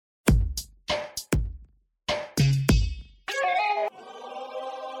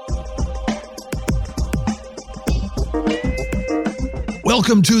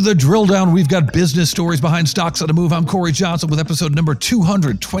Welcome to the Drill Down. We've got business stories behind stocks on the move. I'm Corey Johnson with episode number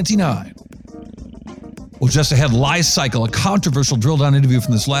 229. Well, just ahead, Li-Cycle, a controversial drill down interview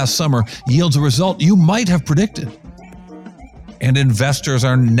from this last summer, yields a result you might have predicted. And investors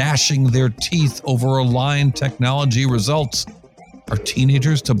are gnashing their teeth over aligned technology results. Are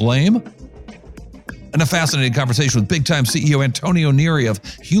teenagers to blame? And a fascinating conversation with big-time CEO Antonio Neri of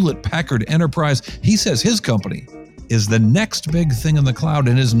Hewlett Packard Enterprise. He says his company is the next big thing in the cloud,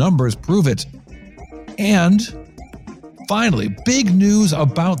 and his numbers prove it. And finally, big news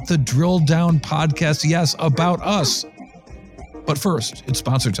about the Drill Down podcast. Yes, about us. But first, it's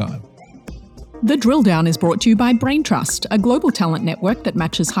sponsor time. The Drill Down is brought to you by Braintrust, a global talent network that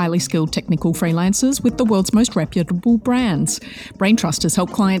matches highly skilled technical freelancers with the world's most reputable brands. Braintrust has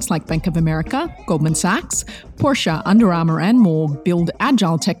helped clients like Bank of America, Goldman Sachs, Porsche, Under Armour, and more build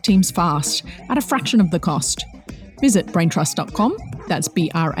agile tech teams fast at a fraction of the cost. Visit braintrust.com, that's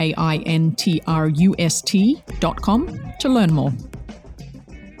BRAINTRUST.com, to learn more. All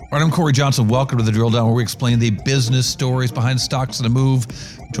right, I'm Corey Johnson. Welcome to the Drill Down, where we explain the business stories behind stocks on the move.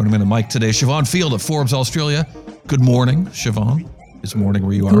 Joining me on the mic today, Siobhan Field of Forbes Australia. Good morning, Siobhan. It's morning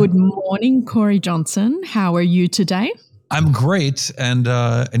where you are. Good morning, Corey Johnson. How are you today? I'm great, and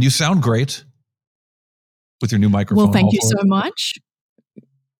you sound great with your new microphone. Well, thank you so much.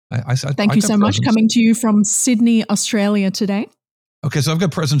 Thank you so much. Coming to you from Sydney, Australia today. Okay, so I've got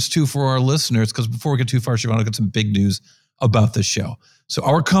presents too for our listeners, because before we get too far, Siobhan, I've got some big news about this show. So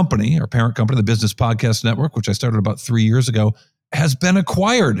our company, our parent company, the Business Podcast Network, which I started about 3 years ago, has been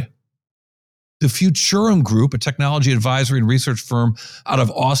acquired. The Futurum Group, a technology advisory and research firm out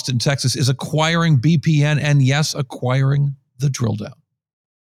of Austin, Texas, is acquiring BPN and, yes, acquiring the Drill Down.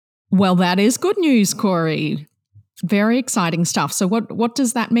 Well, that is good news, Corey. Very exciting stuff. So what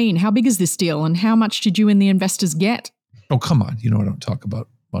does that mean? How big is this deal, and how much did you and the investors get? Oh, come on. You know I don't talk about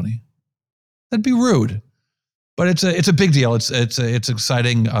money. That'd be rude. But it's a big deal. It's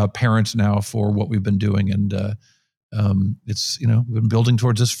exciting parents now for what we've been doing, and we've been building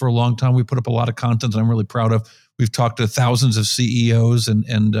towards this for a long time. We put up a lot of content that I'm really proud of. We've talked to thousands of CEOs and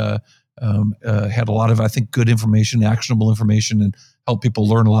had a lot of, I think, good information, actionable information, and helped people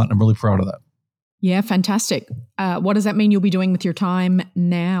learn a lot. And I'm really proud of that. Yeah, fantastic. What does that mean you'll be doing with your time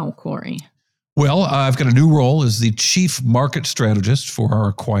now, Corey? Well, I've got a new role as the chief market strategist for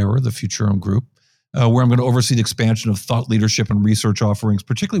our acquirer, the Futurum Group, where I'm going to oversee the expansion of thought leadership and research offerings,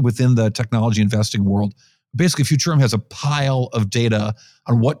 particularly within the technology investing world. Basically, Futurum has a pile of data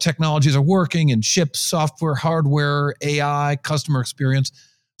on what technologies are working in chips, software, hardware, AI, customer experience.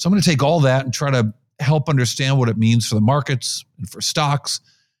 So I'm going to take all that and try to help understand what it means for the markets and for stocks.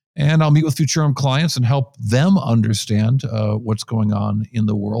 And I'll meet with Futurum clients and help them understand what's going on in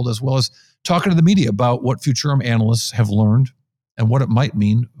the world, as well as talking to the media about what Futurum analysts have learned and what it might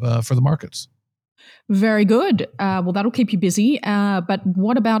mean for the markets. Very good. Well, that'll keep you busy. But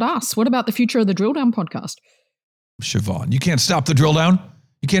what about us? What about the future of the Drill Down podcast? Siobhan, you can't stop the Drill Down.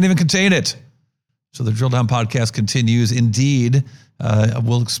 You can't even contain it. So the Drill Down podcast continues. Indeed,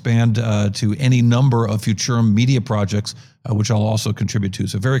 we'll expand to any number of Futurum media projects, which I'll also contribute to.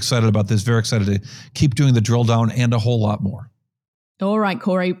 So very excited about this. Very excited to keep doing the Drill Down and a whole lot more. All right,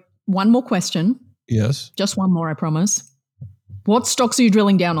 Corey. One more question. Yes. Just one more, I promise. What stocks are you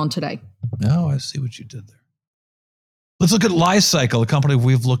drilling down on today? Oh, I see what you did there. Let's look at Li-Cycle, a company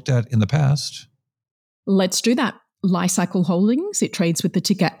we've looked at in the past. Let's do that. Li-Cycle Holdings, it trades with the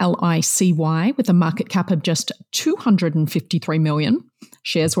ticker LICY with a market cap of just $253 million.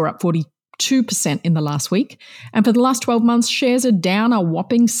 Shares were up 42% in the last week. And for the last 12 months, shares are down a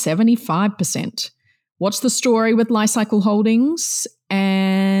whopping 75%. What's the story with Li-Cycle Holdings?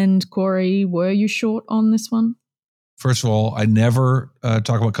 And Corey, were you short on this one? First of all, I never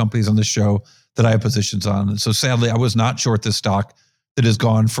talk about companies on this show that I have positions on. And so sadly, I was not short this stock that has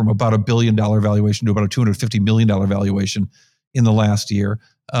gone from about $1 billion valuation to about a $250 million valuation in the last year.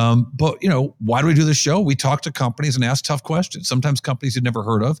 But, why do we do this show? We talk to companies and ask tough questions. Sometimes companies you've never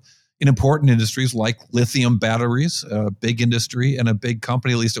heard of in important industries like lithium batteries, a big industry and a big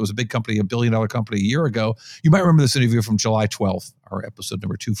company. At least it was a big company, $1 billion company a year ago. You might remember this interview from July 12th, our episode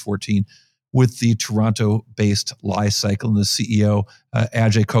number 214, with the Toronto-based Li-Cycle and the CEO,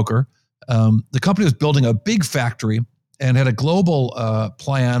 Ajay Coker. The company was building a big factory and had a global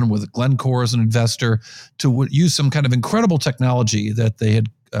plan with Glencore as an investor to use some kind of incredible technology that they had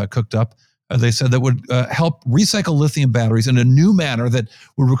cooked up. They said that would help recycle lithium batteries in a new manner that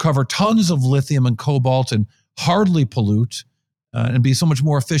would recover tons of lithium and cobalt and hardly pollute and be so much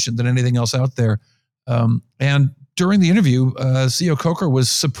more efficient than anything else out there. And during the interview, CEO Coker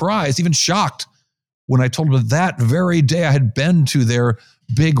was surprised, even shocked, when I told them that very day I had been to their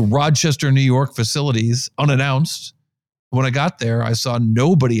big Rochester, New York facilities unannounced. When I got there, I saw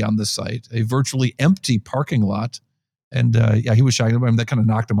nobody on the site, a virtually empty parking lot. And he was shy. That kind of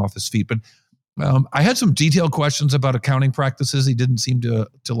knocked him off his feet. But I had some detailed questions about accounting practices. He didn't seem to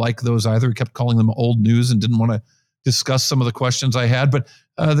like those either. He kept calling them old news and didn't want to discuss some of the questions I had. But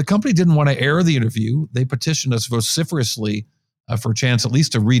the company didn't want to air the interview. They petitioned us vociferously for a chance at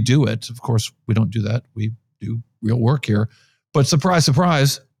least to redo it. Of course, we don't do that. We do real work here. But surprise,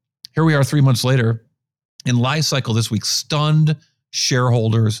 surprise, here we are 3 months later. And Li-Cycle this week stunned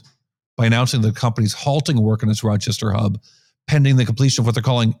shareholders by announcing the company's halting work in its Rochester hub, pending the completion of what they're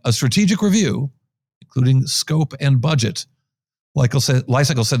calling a strategic review, including scope and budget.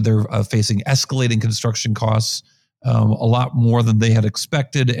 Li-Cycle said they're facing escalating construction costs, a lot more than they had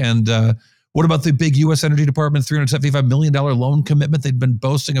expected. And what about the big U.S. Energy Department $375 million loan commitment they'd been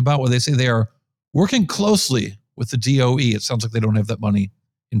boasting about, where they say they are working closely with the DOE? It sounds like they don't have that money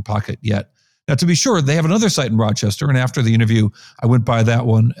in pocket yet. Now, to be sure, they have another site in Rochester, and after the interview, I went by that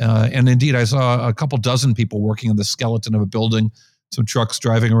one, and indeed, I saw a couple dozen people working on the skeleton of a building, some trucks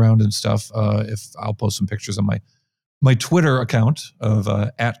driving around and stuff. If I'll post some pictures on my Twitter account of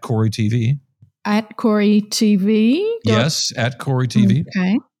at Corey TV. At Corey TV? Yes, at Corey TV.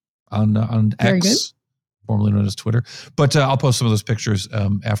 Okay. On X, formerly known as Twitter. But I'll post some of those pictures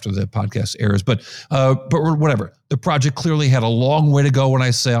after the podcast airs. But whatever. The project clearly had a long way to go when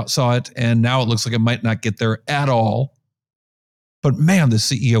I saw it, and now it looks like it might not get there at all. But man, the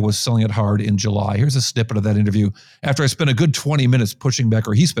CEO was selling it hard in July. Here's a snippet of that interview. After I spent a good 20 minutes pushing back,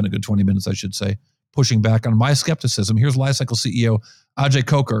 or he spent a good 20 minutes, I should say, pushing back on my skepticism. Here's Li-Cycle CEO Ajay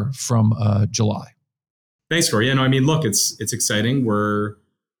Coker from July. Thanks, Corey. Yeah, no, I mean, look, it's exciting.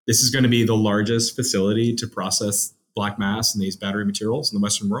 This is going to be the largest facility to process black mass and these battery materials in the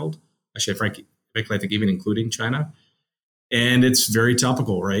Western world. Actually, frankly, I think even including China. And it's very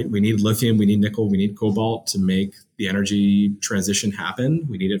topical, right? We need lithium, we need nickel, we need cobalt to make the energy transition happen.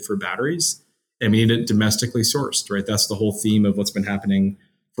 We need it for batteries, and we need it domestically sourced, right? That's the whole theme of what's been happening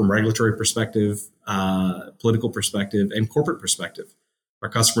from regulatory perspective, political perspective, and corporate perspective. Our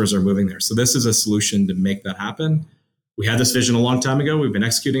customers are moving there. So this is a solution to make that happen. We had this vision a long time ago. We've been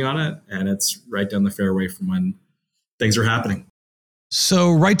executing on it, and it's right down the fairway from when things are happening.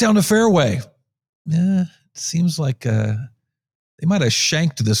 So right down the fairway. Yeah, it seems like they might have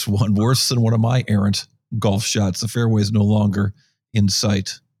shanked this one worse than one of my errant golf shots. The fairway is no longer in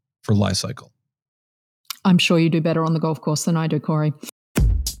sight for Li-Cycle. I'm sure you do better on the golf course than I do, Corey.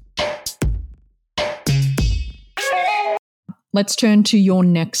 Let's turn to your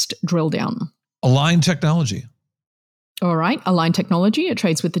next drill down. Align Technology. All right, Align Technology. It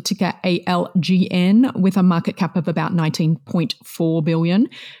trades with the ticker ALGN with a market cap of about $19.4 billion.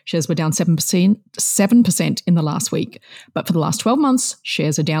 Shares were down 7% in the last week. But for the last 12 months,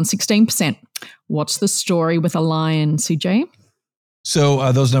 shares are down 16%. What's the story with Align, CJ?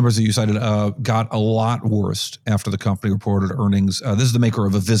 So those numbers that you cited got a lot worse after the company reported earnings. This is the maker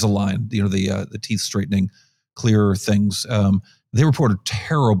of Invisalign, the teeth straightening clear things. They reported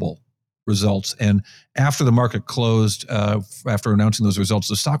terrible results. And after the market closed, after announcing those results,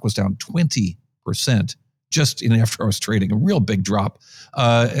 the stock was down 20% just in after-hours trading, a real big drop.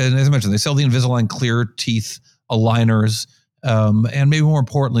 And as I mentioned, they sell the Invisalign clear teeth aligners, and maybe more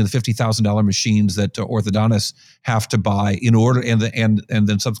importantly, the $50,000 machines that orthodontists have to buy in order, and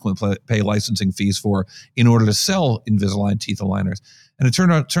then subsequently pay licensing fees for in order to sell Invisalign teeth aligners. And it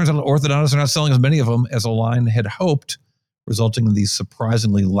turns out orthodontists are not selling as many of them as Align had hoped, resulting in these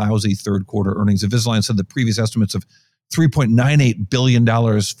surprisingly lousy third quarter earnings. Invisalign said the previous estimates of $3.98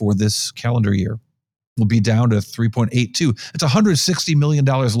 billion for this calendar year will be down to $3.82. It's $160 million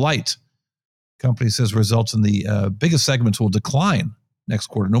light. The company says results in the biggest segments will decline next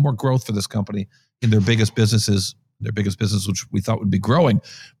quarter. No more growth for this company in their biggest businesses, which we thought would be growing.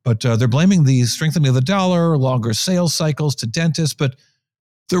 But they're blaming the strengthening of the dollar, longer sales cycles to dentists, but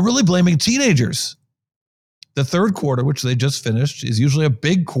they're really blaming teenagers. The third quarter, which they just finished, is usually a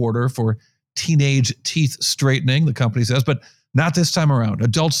big quarter for teenage teeth straightening, the company says, but not this time around.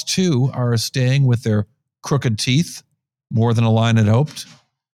 Adults, too, are staying with their crooked teeth more than Align had hoped.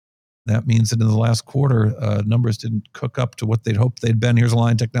 That means that in the last quarter, numbers didn't cook up to what they'd hoped they'd been. Here's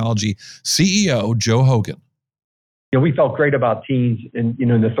Align Technology CEO Joe Hogan. We felt great about teens in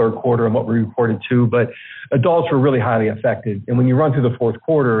the third quarter and what we reported too, but adults were really highly affected. And when you run through the fourth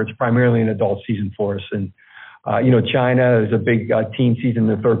quarter, it's primarily an adult season for us. And China is a big teen season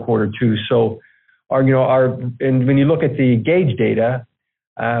in the third quarter too. So and when you look at the gauge data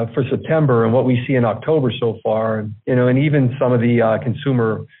for September and what we see in October so far, and even some of the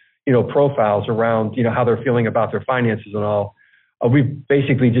consumer, profiles around, how they're feeling about their finances and all. We've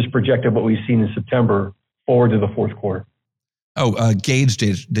basically just projected what we've seen in September forward to the fourth quarter. Oh, Gauge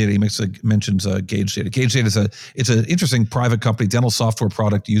data. He mentions Gauge data. Gauge data it's an interesting private company, dental software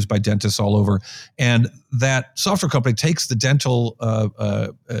product used by dentists all over. And that software company takes the dental,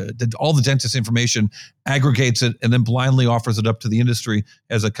 all the dentist information, aggregates it, and then blindly offers it up to the industry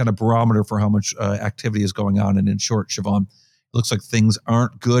as a kind of barometer for how much activity is going on. And in short, Siobhan, it looks like things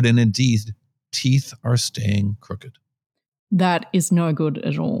aren't good. And indeed, teeth are staying crooked. That is no good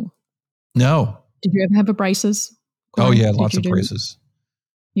at all. No. Did you ever have a braces? Oh, yeah, lots of braces.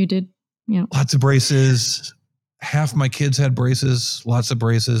 You did? Yeah. Lots of braces. Half my kids had braces, lots of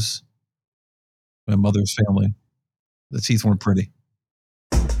braces. My mother's family. The teeth weren't pretty.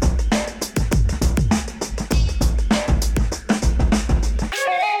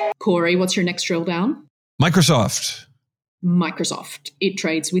 Corey, what's your next drill down? Microsoft. It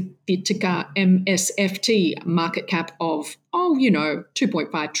trades with the ticker MSFT, market cap of,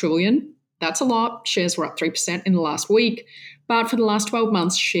 2.5 trillion. That's a lot. Shares were up 3% in the last week. But for the last 12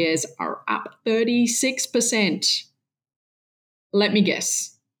 months, shares are up 36%. Let me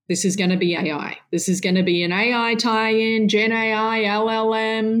guess. This is going to be AI. This is going to be an AI tie-in, Gen AI,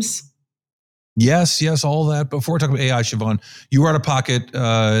 LLMs. Yes, all that. Before we talk about AI, Siobhan, you were out of pocket in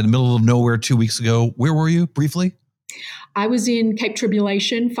the middle of nowhere 2 weeks ago. Where were you, briefly? I was in Cape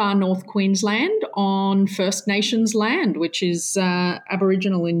Tribulation, far north Queensland, on First Nations land, which is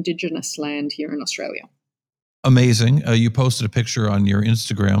Aboriginal Indigenous land here in Australia. Amazing. You posted a picture on your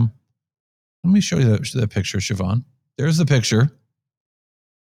Instagram. Let me show you that picture, Siobhan. There's the picture.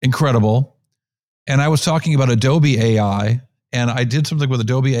 Incredible. And I was talking about Adobe AI, and I did something with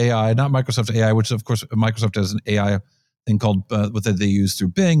Adobe AI, not Microsoft AI, which of course Microsoft has an AI thing called what they use through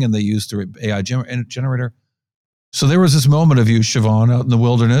Bing and they use through AI generator. So there was this moment of you, Siobhan, out in the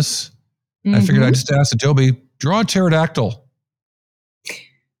wilderness. Mm-hmm. I figured I'd just ask Adobe, draw a pterodactyl.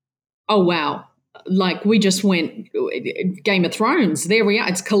 Oh, wow. Like we just went Game of Thrones. There we are.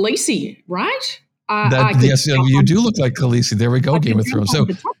 It's Khaleesi, right? Yes, you do look like Khaleesi. There we go, Game of Thrones. So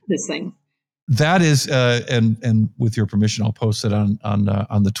the top of this thing. That is, and with your permission, I'll post it on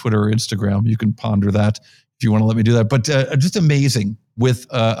the Twitter or Instagram. You can ponder that if you want to let me do that. But just amazing with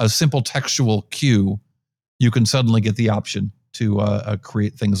a simple textual cue. You can suddenly get the option to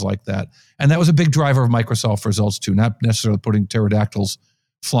create things like that. And that was a big driver of Microsoft results too, not necessarily putting pterodactyls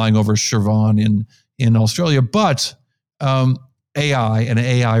flying over Siobhan in Australia, but AI and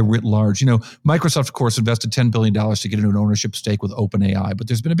AI writ large. Microsoft, of course, invested $10 billion to get into an ownership stake with OpenAI, but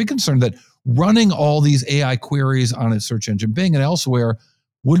there's been a big concern that running all these AI queries on its search engine, Bing and elsewhere,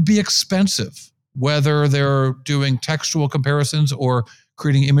 would be expensive, whether they're doing textual comparisons or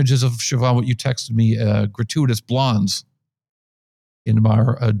creating images of, Siobhan, what you texted me, gratuitous blondes in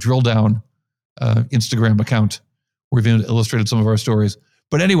our drill down Instagram account where we've illustrated some of our stories.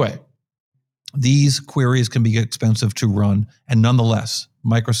 But anyway, these queries can be expensive to run. And nonetheless,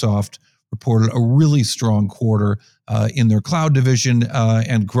 Microsoft reported a really strong quarter in their cloud division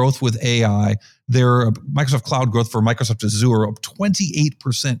and growth with AI. Their Microsoft Cloud growth for Microsoft Azure up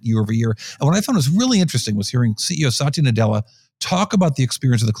 28% year over year. And what I found was really interesting was hearing CEO Satya Nadella talk about the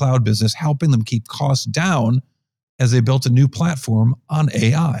experience of the cloud business, helping them keep costs down as they built a new platform on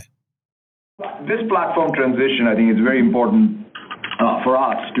AI. This platform transition, I think, is very important for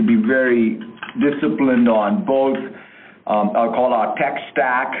us to be very disciplined on both, I'll call our tech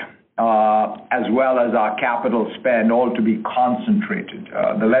stack, as well as our capital spend, all to be concentrated.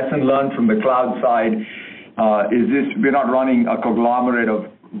 The lesson learned from the cloud side is this: we're not running a conglomerate of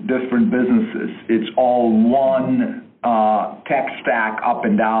different businesses. It's all one tech stack up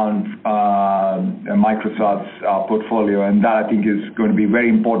and down Microsoft's portfolio, and that I think is going to be very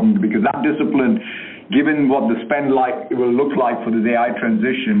important, because that discipline, given what the spend will look like for the AI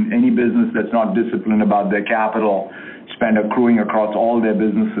transition, any business that's not disciplined about their capital spend accruing across all their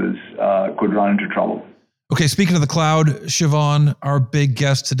businesses could run into trouble. Okay, speaking of the cloud, Siobhan, our big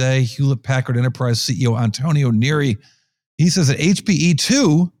guest today, Hewlett Packard Enterprise CEO Antonio Neri, he says that HPE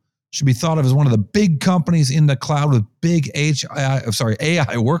too should be thought of as one of the big companies in the cloud with big AI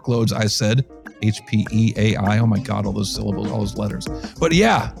workloads. I said HPE AI. Oh my God, all those syllables, all those letters. But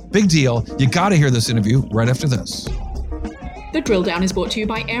yeah, big deal. You got to hear this interview right after this. The Drill Down is brought to you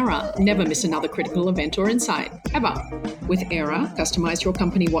by Era. Never miss another critical event or insight, ever. With Era, customize your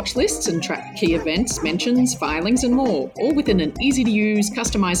company watch lists and track key events, mentions, filings, and more, all within an easy-to-use,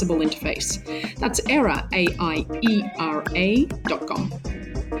 customizable interface. That's Era, AIERA.com.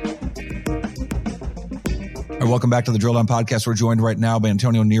 All right, welcome back to the Drill Down Podcast. We're joined right now by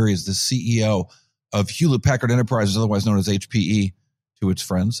Antonio Neri, the CEO of Hewlett Packard Enterprise, otherwise known as HPE. to its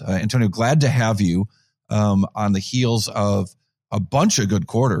friends. Antonio, glad to have you on the heels of a bunch of good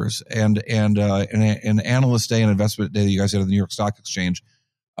quarters and an analyst day and investment day that you guys had at the New York Stock Exchange,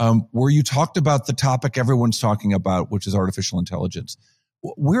 where you talked about the topic everyone's talking about, which is artificial intelligence.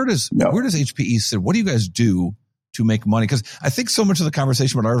 Where does HPE sit? What do you guys do to make money? Because I think so much of the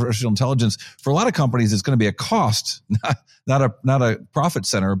conversation about artificial intelligence for a lot of companies is going to be a cost, not a profit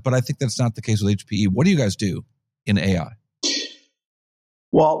center. But I think that's not the case with HPE. What do you guys do in AI?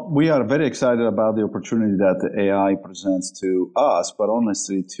 Well, we are very excited about the opportunity that the AI presents to us, but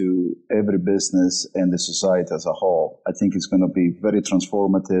honestly to every business and the society as a whole. I think it's going to be very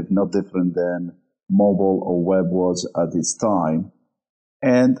transformative, not different than mobile or web was at its time.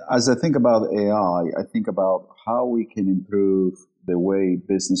 And as I think about AI, I think about how we can improve the way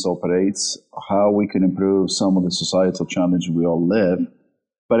business operates, how we can improve some of the societal challenges we all live.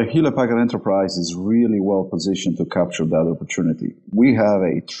 But Hewlett Packard Enterprise is really well positioned to capture that opportunity. We have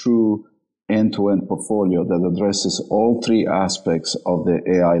a true end-to-end portfolio that addresses all three aspects of the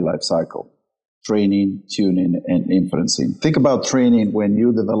AI lifecycle: training, tuning, and inferencing. Think about training when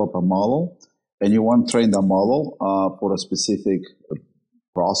you develop a model and you want to train that model for a specific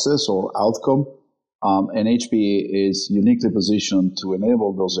process or outcome. And HPE is uniquely positioned to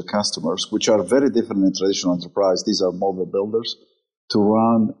enable those customers, which are very different in traditional enterprise. These are model builders, to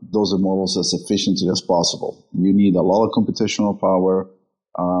run those models as efficiently as possible. You need a lot of computational power.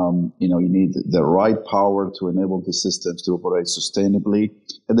 You need the right power to enable the systems to operate sustainably.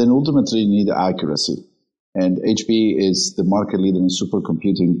 And then ultimately you need accuracy. And HPE is the market leader in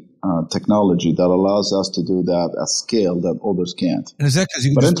supercomputing technology that allows us to do that at scale that others can't. And is that because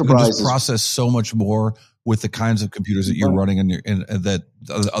you can just process so much more with the kinds of computers that you're running and that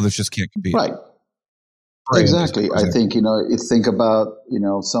others just can't compete? Right. Exactly. I think, you think about,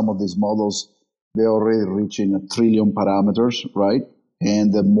 some of these models, they're already reaching 1 trillion parameters, right?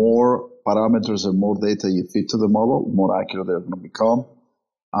 And the more parameters and more data you feed to the model, more accurate they're going to become.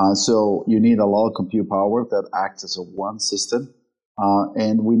 So you need a lot of compute power that acts as a one system.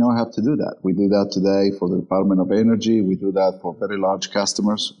 And we know how to do that. We do that today for the Department of Energy. We do that for very large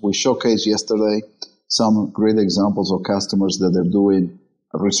customers. We showcased yesterday some great examples of customers that are doing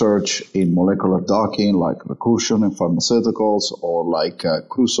research in molecular docking, like Recursion in pharmaceuticals, or like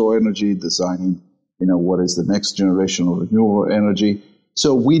Crusoe Energy, designing, what is the next generation of renewable energy.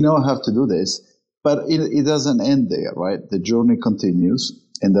 So we know how to do this, but it doesn't end there, right? The journey continues,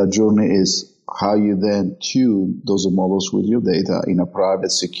 and that journey is how you then tune those models with your data in a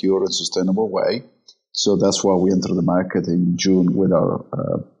private, secure, and sustainable way. So that's why we entered the market in June with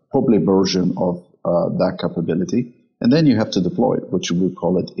our public version of that capability. And then you have to deploy it, which we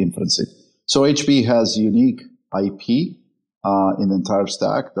call it inferencing. So HPE has unique IP in the entire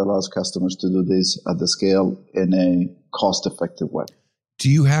stack that allows customers to do this at the scale in a cost-effective way. Do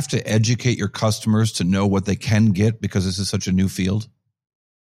you have to educate your customers to know what they can get because this is such a new field?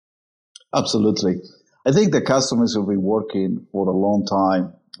 Absolutely. I think the customers will be working for a long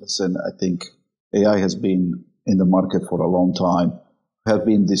time. Listen, I think AI has been in the market for a long time. Have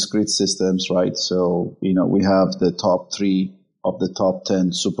been discrete systems, right? So, we have the top 3 of the top 10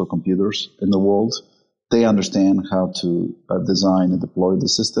 supercomputers in the world. They understand how to design and deploy the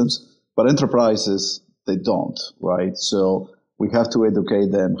systems, but enterprises, they don't, right? So we have to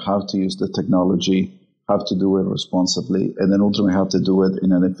educate them how to use the technology, how to do it responsibly, and then ultimately how to do it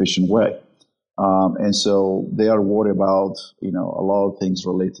in an efficient way. And so they are worried about, a lot of things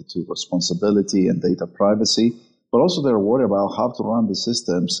related to responsibility and data privacy. But also they're worried about how to run the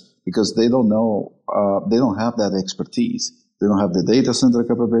systems because they don't know, they don't have that expertise. They don't have the data center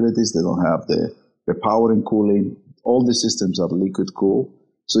capabilities. They don't have the power and cooling. All the systems are liquid cooled.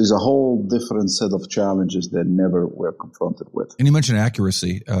 So there's a whole different set of challenges that never were confronted with. And you mentioned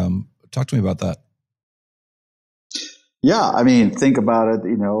accuracy. Talk to me about that. Yeah, think about it.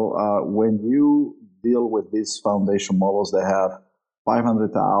 When you deal with these foundation models that have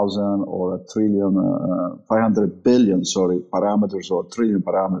 500,000 or 500 billion, parameters or trillion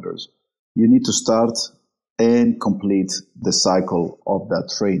parameters, you need to start and complete the cycle of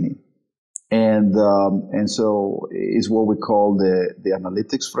that training. And so is what we call the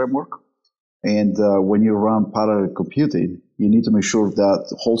analytics framework. And when you run parallel computing, you need to make sure that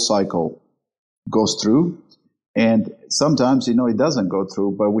the whole cycle goes through. And sometimes, it doesn't go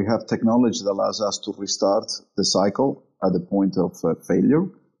through, but we have technology that allows us to restart the cycle at the point of failure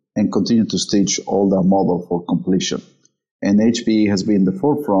and continue to stitch all that model for completion. And HPE has been the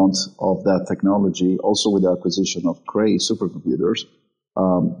forefront of that technology, also with the acquisition of Cray supercomputers,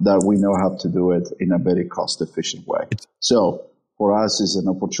 that we know how to do it in a very cost-efficient way. So for us, it's an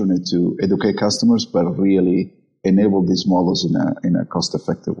opportunity to educate customers, but really enable these models in a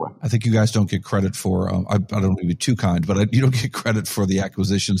cost-effective way. I think you guys don't get credit for, I don't want to be too kind, but you don't get credit for the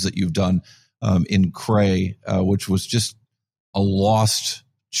acquisitions that you've done in Cray, which was just a lost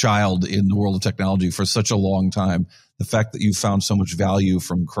child in the world of technology for such a long time. The fact that you found so much value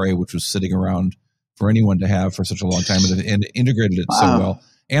from Cray, which was sitting around for anyone to have for such a long time, and integrated it so well,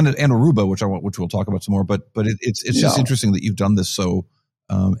 and Aruba, which we'll talk about some more. But it's just interesting that you've done this so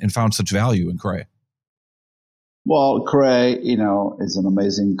and found such value in Cray. Well, Cray, is an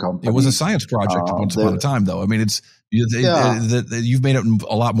amazing company. It was a science project once upon a time, though. I mean, you've made it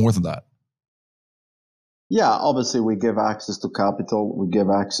a lot more than that. Yeah, obviously we give access to capital. We give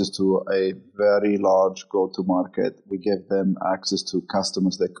access to a very large go-to-market. We give them access to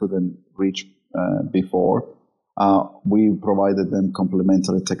customers they couldn't reach before. We provided them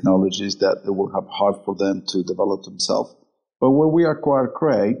complementary technologies that it will have hard for them to develop themselves. But when we acquired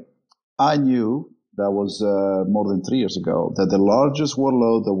Cray, I knew that was more than 3 years ago that the largest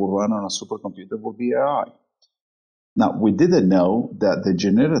workload that will run on a supercomputer will be AI. Now, we didn't know that the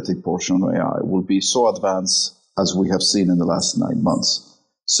generative portion of AI will be so advanced as we have seen in the last 9 months.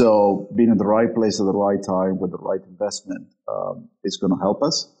 So being in the right place at the right time with the right investment is going to help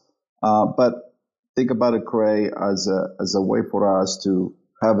us. But think about it, Cray, as a way for us to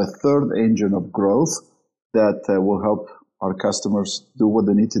have a third engine of growth that will help our customers do what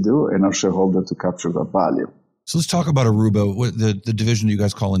they need to do and our shareholder to capture that value. So let's talk about Aruba, the division you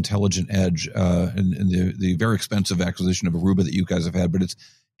guys call Intelligent Edge, and the very expensive acquisition of Aruba that you guys have had. But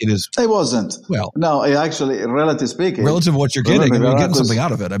it wasn't. Well, no, it actually, relatively speaking, relative to what you're getting, you're getting something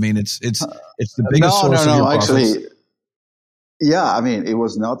out of it. I mean, it's the biggest source of your profits. Actually, yeah, I mean, it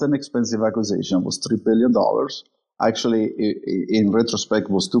was not an expensive acquisition. It was $3 billion. Actually, in retrospect,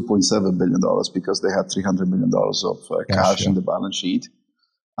 it was $2.7 billion because they had $300 million of cash in the balance sheet.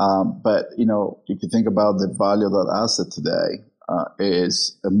 But, if you think about the value of that asset today,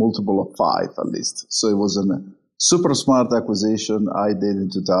 is a multiple of 5 at least. So it was a super smart acquisition I did in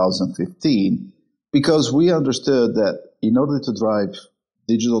 2015 because we understood that in order to drive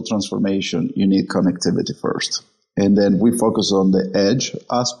digital transformation, you need connectivity first. And then we focus on the edge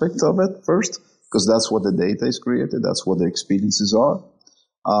aspect of it first because that's what the data is created. That's what the experiences are.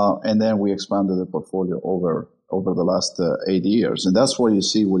 And then we expanded the portfolio over the last 8 years. And that's what you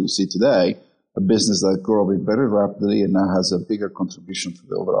see today, a business that's growing very rapidly and now has a bigger contribution to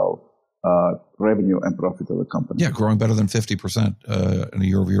the overall revenue and profit of the company. Yeah, growing better than 50% on a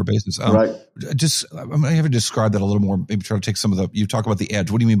year-over-year basis. Right. I'm going to have you describe that a little more, maybe try to take some of you talk about the edge.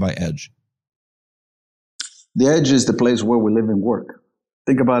 What do you mean by edge? The edge is the place where we live and work.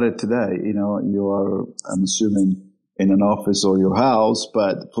 Think about it today. You are, I'm assuming, in an office or your house,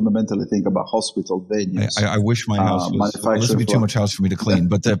 but fundamentally think about hospital venues. I wish my house was, this would be too much house for me to clean,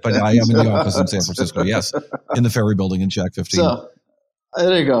 but I am in the office in San Francisco, yes, in the Ferry Building in Shack 15. So,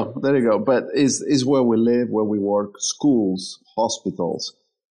 there you go. But is where we live, where we work, schools, hospitals.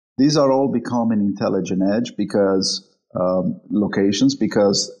 These are all becoming intelligent edge because locations,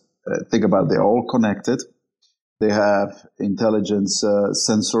 because think about it, they're all connected. They have intelligence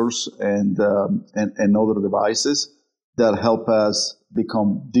sensors and other devices that help us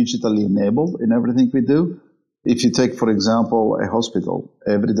become digitally enabled in everything we do. If you take, for example, a hospital,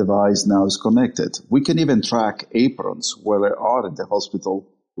 every device now is connected. We can even track aprons where they are in the hospital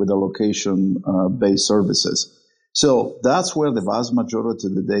with the location-based services. So that's where the vast majority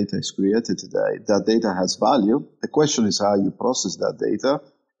of the data is created today. That data has value. The question is how you process that data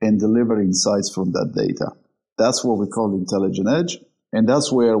and deliver insights from that data. That's what we call intelligent edge. And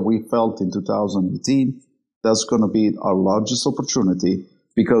that's where we felt in 2018 that's going to be our largest opportunity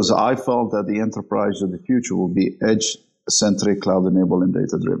because I felt that the enterprise of the future will be edge-centric, cloud-enabled, and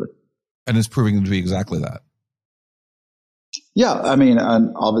data-driven. And it's proving to be exactly that. Yeah, I mean,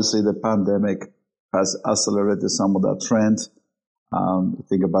 and obviously the pandemic has accelerated some of that trend.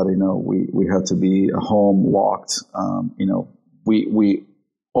 Think about it, we had to be home locked. We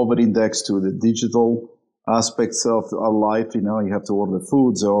over-index to the digital aspects of our life. You have to order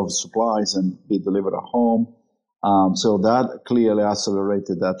foods or supplies and be delivered at home. So that clearly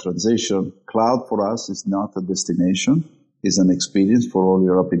accelerated that transition. Cloud for us is not a destination, it's an experience for all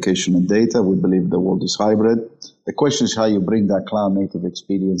your application and data. We believe the world is hybrid. The question is how you bring that cloud native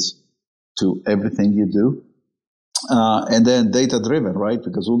experience to everything you do. And then data driven, right?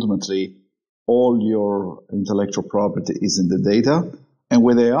 Because ultimately all your intellectual property is in the data. And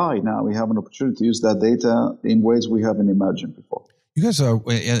with AI now, we have an opportunity to use that data in ways we haven't imagined before. You guys,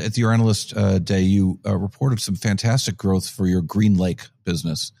 at your analyst day, you reported some fantastic growth for your Green Lake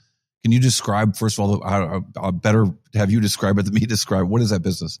business. Can you describe, first of all, how better have you describe it than me describe? What is that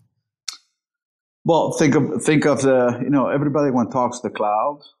business? Well, think of the, everybody when talks the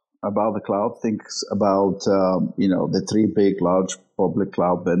cloud, about the cloud, thinks about, the three big, large public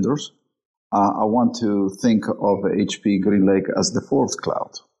cloud vendors. I want to think of HP GreenLake as the fourth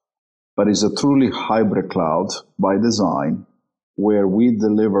cloud, but it's a truly hybrid cloud by design, where we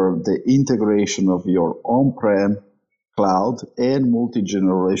deliver the integration of your on-prem cloud and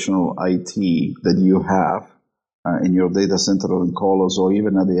multi-generational IT that you have in your data center or in colos or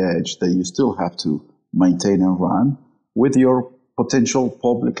even at the edge that you still have to maintain and run with your potential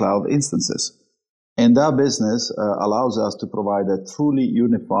public cloud instances. And that business allows us to provide a truly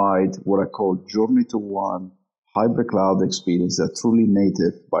unified, what I call journey to one hybrid cloud experience that's truly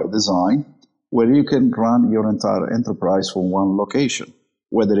native by design, where you can run your entire enterprise from one location,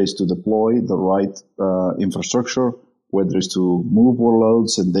 whether it's to deploy the right infrastructure, whether it's to move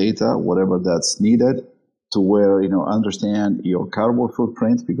workloads and data, whatever that's needed, to where, understand your carbon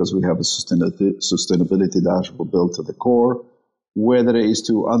footprint, because we have a sustainability dashboard built to the core, whether it is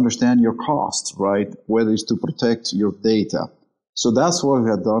to understand your costs, right? Whether it's to protect your data. So that's what we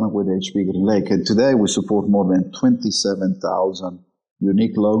have done with HP GreenLake. And today we support more than 27,000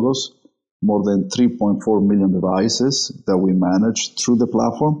 unique logos, more than 3.4 million devices that we manage through the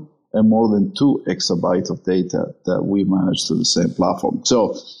platform, and more than 2 exabytes of data that we manage through the same platform.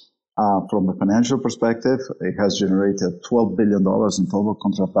 So from a financial perspective, it has generated $12 billion in total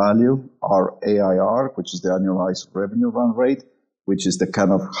contract value. Our AIR, which is the annualized revenue run rate, which is the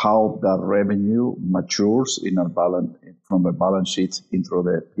kind of how that revenue matures in our from a balance sheet into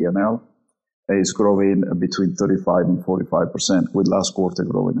the P&L, is growing between 35 and 45%, with last quarter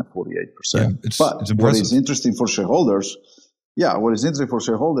growing at 48%. Yeah, it's impressive. What is interesting for shareholders, is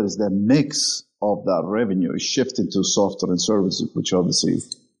the mix of that revenue is shifting to software and services, which obviously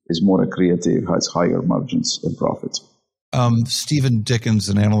is more accretive, has higher margins and profits. Stephen Dickens,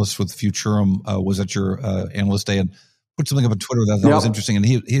 an analyst with Futurum, was at your analyst day and put something up on Twitter that was interesting. And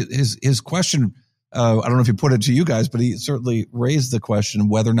his question, I don't know if he put it to you guys, but he certainly raised the question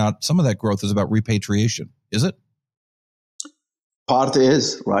whether or not some of that growth is about repatriation. Is it? Part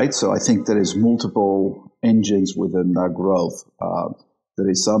is, right? So I think there is multiple engines within that growth. There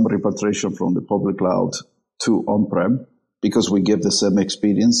is some repatriation from the public cloud to on-prem, because we give the same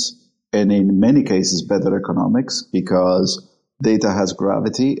experience, and in many cases better economics, because data has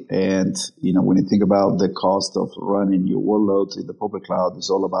gravity. And when you think about the cost of running your workload in the public cloud, it's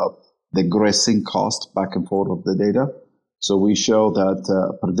all about the gracing cost back and forth of the data. So we show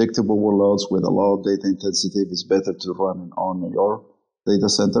that predictable workloads with a low data intensity is better to run on your data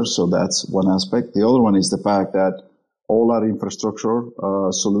center. So that's one aspect. The other one is the fact that all our infrastructure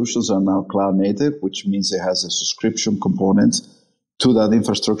solutions are now cloud native, which means it has a subscription component to that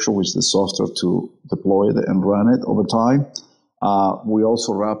infrastructure, which is the software to deploy it and run it over time. We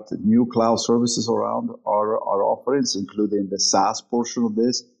also wrapped new cloud services around our offerings, including the SaaS portion of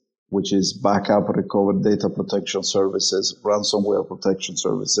this, which is backup, recovery, data protection services, ransomware protection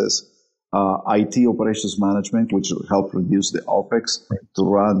services, IT operations management, which will help reduce the OpEx to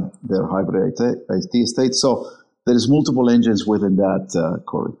run their hybrid IT estate. So there is multiple engines within that,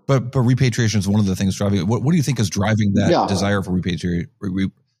 Corey. But repatriation is one of the things driving it. What do you think is driving that desire for repatriation?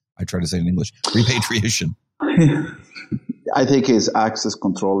 I try to say it in English. Repatriation. I think it's access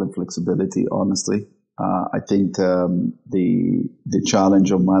control and flexibility, honestly. I think the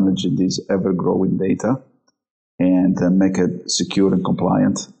challenge of managing this ever-growing data and make it secure and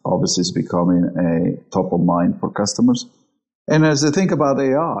compliant obviously is becoming a top of mind for customers. And as I think about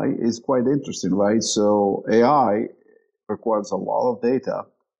AI, it's quite interesting, right? So AI requires a lot of data,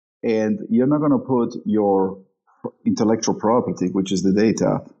 and you're not going to put your intellectual property, which is the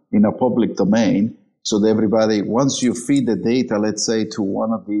data, in a public domain so that everybody, once you feed the data, let's say, to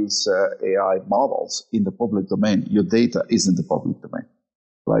one of these AI models in the public domain, your data is in the public domain,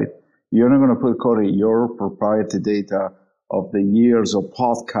 right? You're not going to put, Corey, your proprietary data of the years of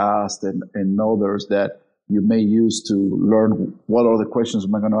podcasts and others that you may use to learn what are the questions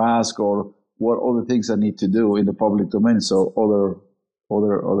am I going to ask or what other things I need to do in the public domain, so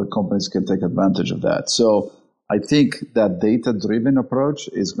other companies can take advantage of that. So I think that data-driven approach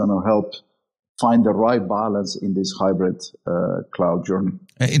is going to help find the right balance in this hybrid cloud journey.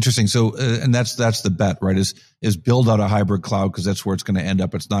 Interesting. So, and that's the bet, right? Is build out a hybrid cloud, because that's where it's going to end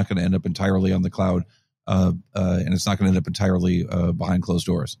up. It's not going to end up entirely on the cloud, and it's not going to end up entirely behind closed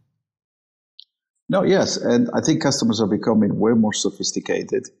doors. No, yes, and I think customers are becoming way more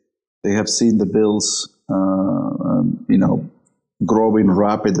sophisticated. They have seen the bills, growing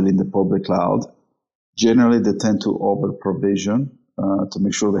rapidly in the public cloud. Generally, they tend to over-provision to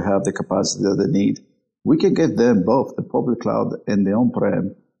make sure they have the capacity that they need. We can get them both, the public cloud and the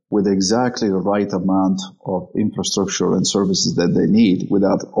on-prem, with exactly the right amount of infrastructure and services that they need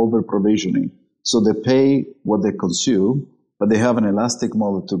without over-provisioning. So they pay what they consume, but they have an elastic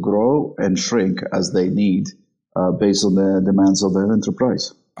model to grow and shrink as they need based on the demands of their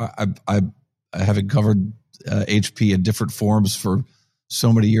enterprise. I having covered HP in different forms for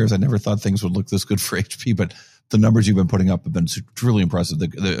so many years, I never thought things would look this good for HP, but the numbers you've been putting up have been truly impressive.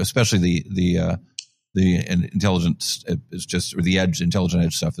 Especially the intelligence is just, or the intelligent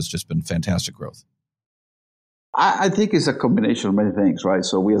edge stuff has just been fantastic growth. I think it's a combination of many things, right?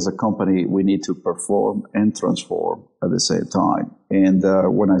 So we as a company, we need to perform and transform at the same time. And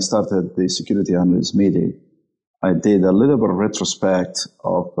when I started the security analyst meeting, I did a little bit of retrospect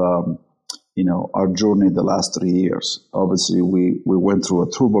of our journey the last 3 years. Obviously, we went through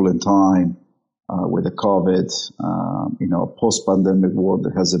a turbulent time with the COVID, a post-pandemic world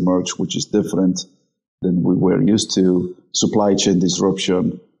that has emerged, which is different than we were used to. Supply chain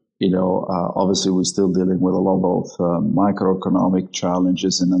disruption. Obviously, we're still dealing with a lot of macroeconomic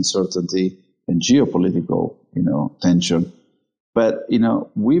challenges and uncertainty and geopolitical, tension. But,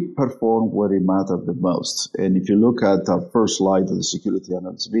 we perform where it mattered the most. And if you look at our first slide of the security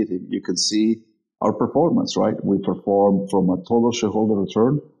analyst meeting, you can see our performance, right? We performed from a total shareholder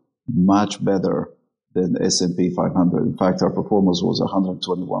return much better than the S&P 500. In fact, our performance was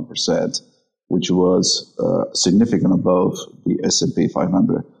 121%, which was significant above the S&P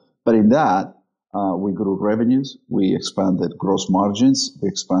 500. But in that, we grew revenues, we expanded gross margins, we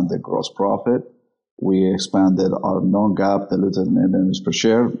expanded gross profit, we expanded our non-GAAP diluted net earnings per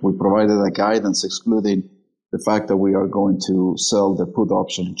share. We provided a guidance excluding the fact that we are going to sell the put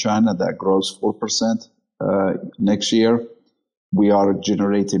option in China that grows 4% next year. We are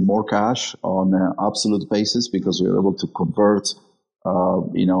generating more cash on an absolute basis because we are able to convert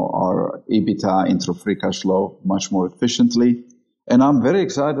our EBITDA into free cash flow much more efficiently. And I'm very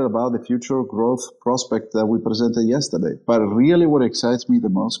excited about the future growth prospect that we presented yesterday. But really what excites me the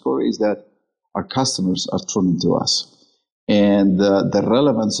most, Corey, is that our customers are turning to us. And the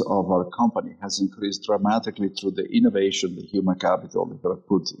relevance of our company has increased dramatically through the innovation, the human capital that we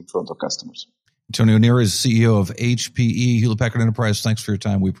put in front of customers. Antonio Neri is CEO of HPE, Hewlett Packard Enterprise. Thanks for your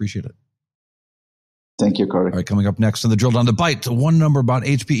time. We appreciate it. Thank you, Corey. All right, coming up next on the Drill Down to Bite, one number about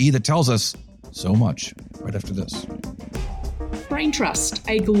HPE that tells us so much right after this. Braintrust,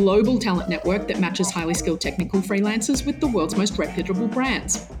 a global talent network that matches highly skilled technical freelancers with the world's most reputable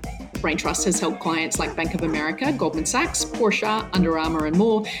brands. Braintrust has helped clients like Bank of America, Goldman Sachs, Porsche, Under Armour and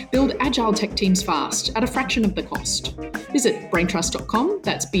more build agile tech teams fast at a fraction of the cost. Visit braintrust.com,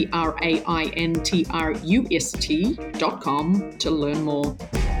 that's BRAINTRUST.com to learn more.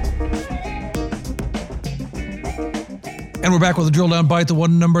 And we're back with a Drill Down Bite, the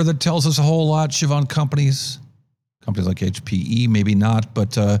one number that tells us a whole lot. Siobhan, companies like HPE, maybe not,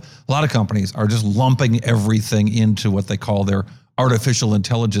 but a lot of companies are just lumping everything into what they call their artificial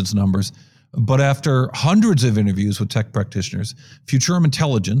intelligence numbers. But after hundreds of interviews with tech practitioners, Futurum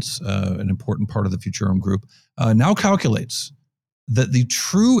Intelligence, an important part of the Futurum group, now calculates that the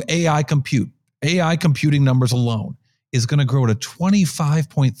true AI computing numbers alone is going to grow at a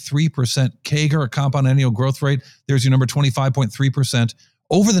 25.3% CAGR, a compound annual growth rate. There's your number, 25.3%,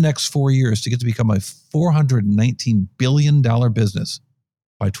 over the next 4 years to get to become a $419 billion business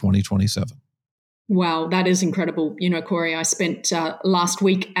by 2027. Wow, that is incredible. Corey, I spent last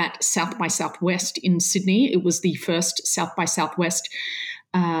week at South by Southwest in Sydney. It was the first South by Southwest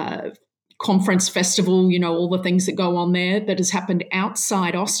conference festival, all the things that go on there that has happened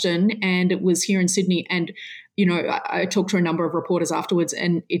outside Austin. And it was here in Sydney. And, I talked to a number of reporters afterwards,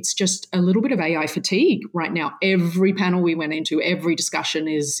 and it's just a little bit of AI fatigue right now. Every panel we went into, every discussion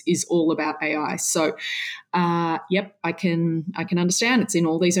is all about AI. So, yep, I can understand. It's in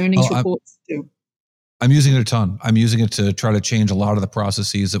all these earnings reports too. I'm using it a ton. I'm using it to try to change a lot of the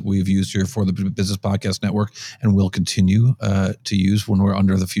processes that we've used here for the Business Podcast Network and will continue to use when we're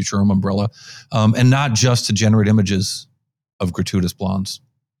under the Futurum umbrella. And not just to generate images of gratuitous blondes.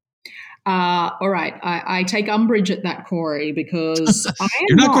 All right. I take umbrage at that, Corey, because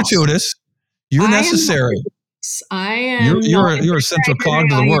you're not gratuitous. You're necessary. I am. You're a central cog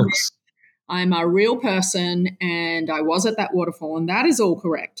to the works. I'm a real person, and I was at that waterfall, and that is all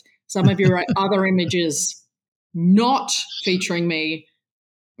correct. Some of your other images not featuring me,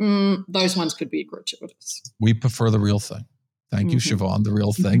 those ones could be gratuitous. We prefer the real thing. Thank you, Siobhan, the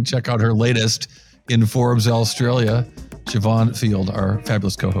real thing. Check out her latest in Forbes Australia. Siobhan Field, our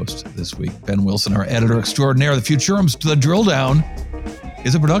fabulous co-host this week. Ben Wilson, our editor extraordinaire. The Futurum's The Drill Down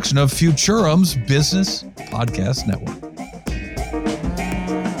is a production of Futurum's Business Podcast Network.